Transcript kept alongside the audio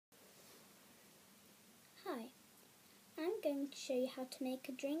I'm going to show you how to make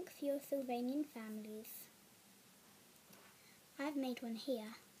a drink for your Sylvanian families. I've made one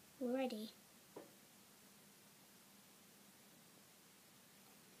here already.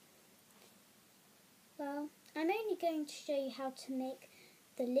 Well, I'm only going to show you how to make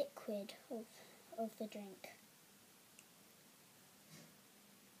the liquid of the drink.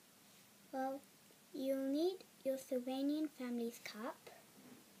 Well, you'll need your Sylvanian family's cup,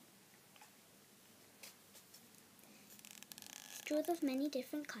 straws of many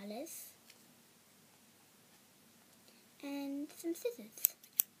different colours, and some scissors.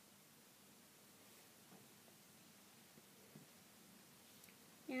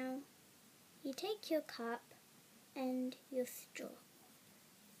 Now, you take your cup and your straw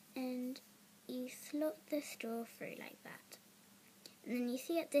and you slot the straw through like that. And then you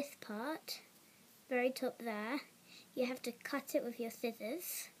see at this part, very top there, you have to cut it with your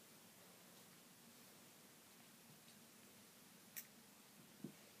scissors.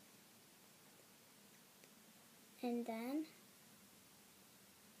 And then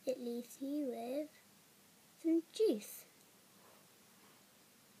it leaves you with some juice.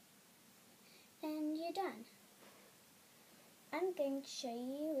 And you're done. I'm going to show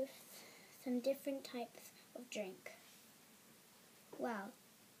you with some different types of drink. Well,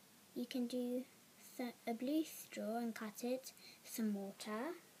 you can do a blue straw and cut it, some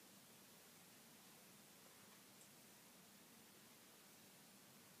water,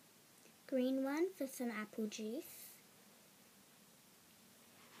 green one for some apple juice,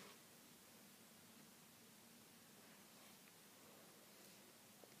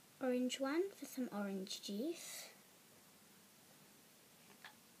 orange one for some orange juice,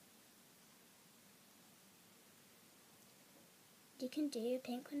 you can do a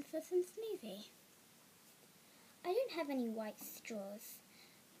pink one for some smoothie. I don't have any white straws,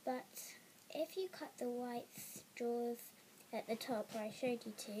 but if you cut the white straws at the top where I showed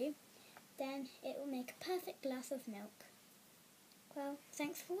you to, then it will make a perfect glass of milk. Well,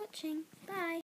 thanks for watching. Bye!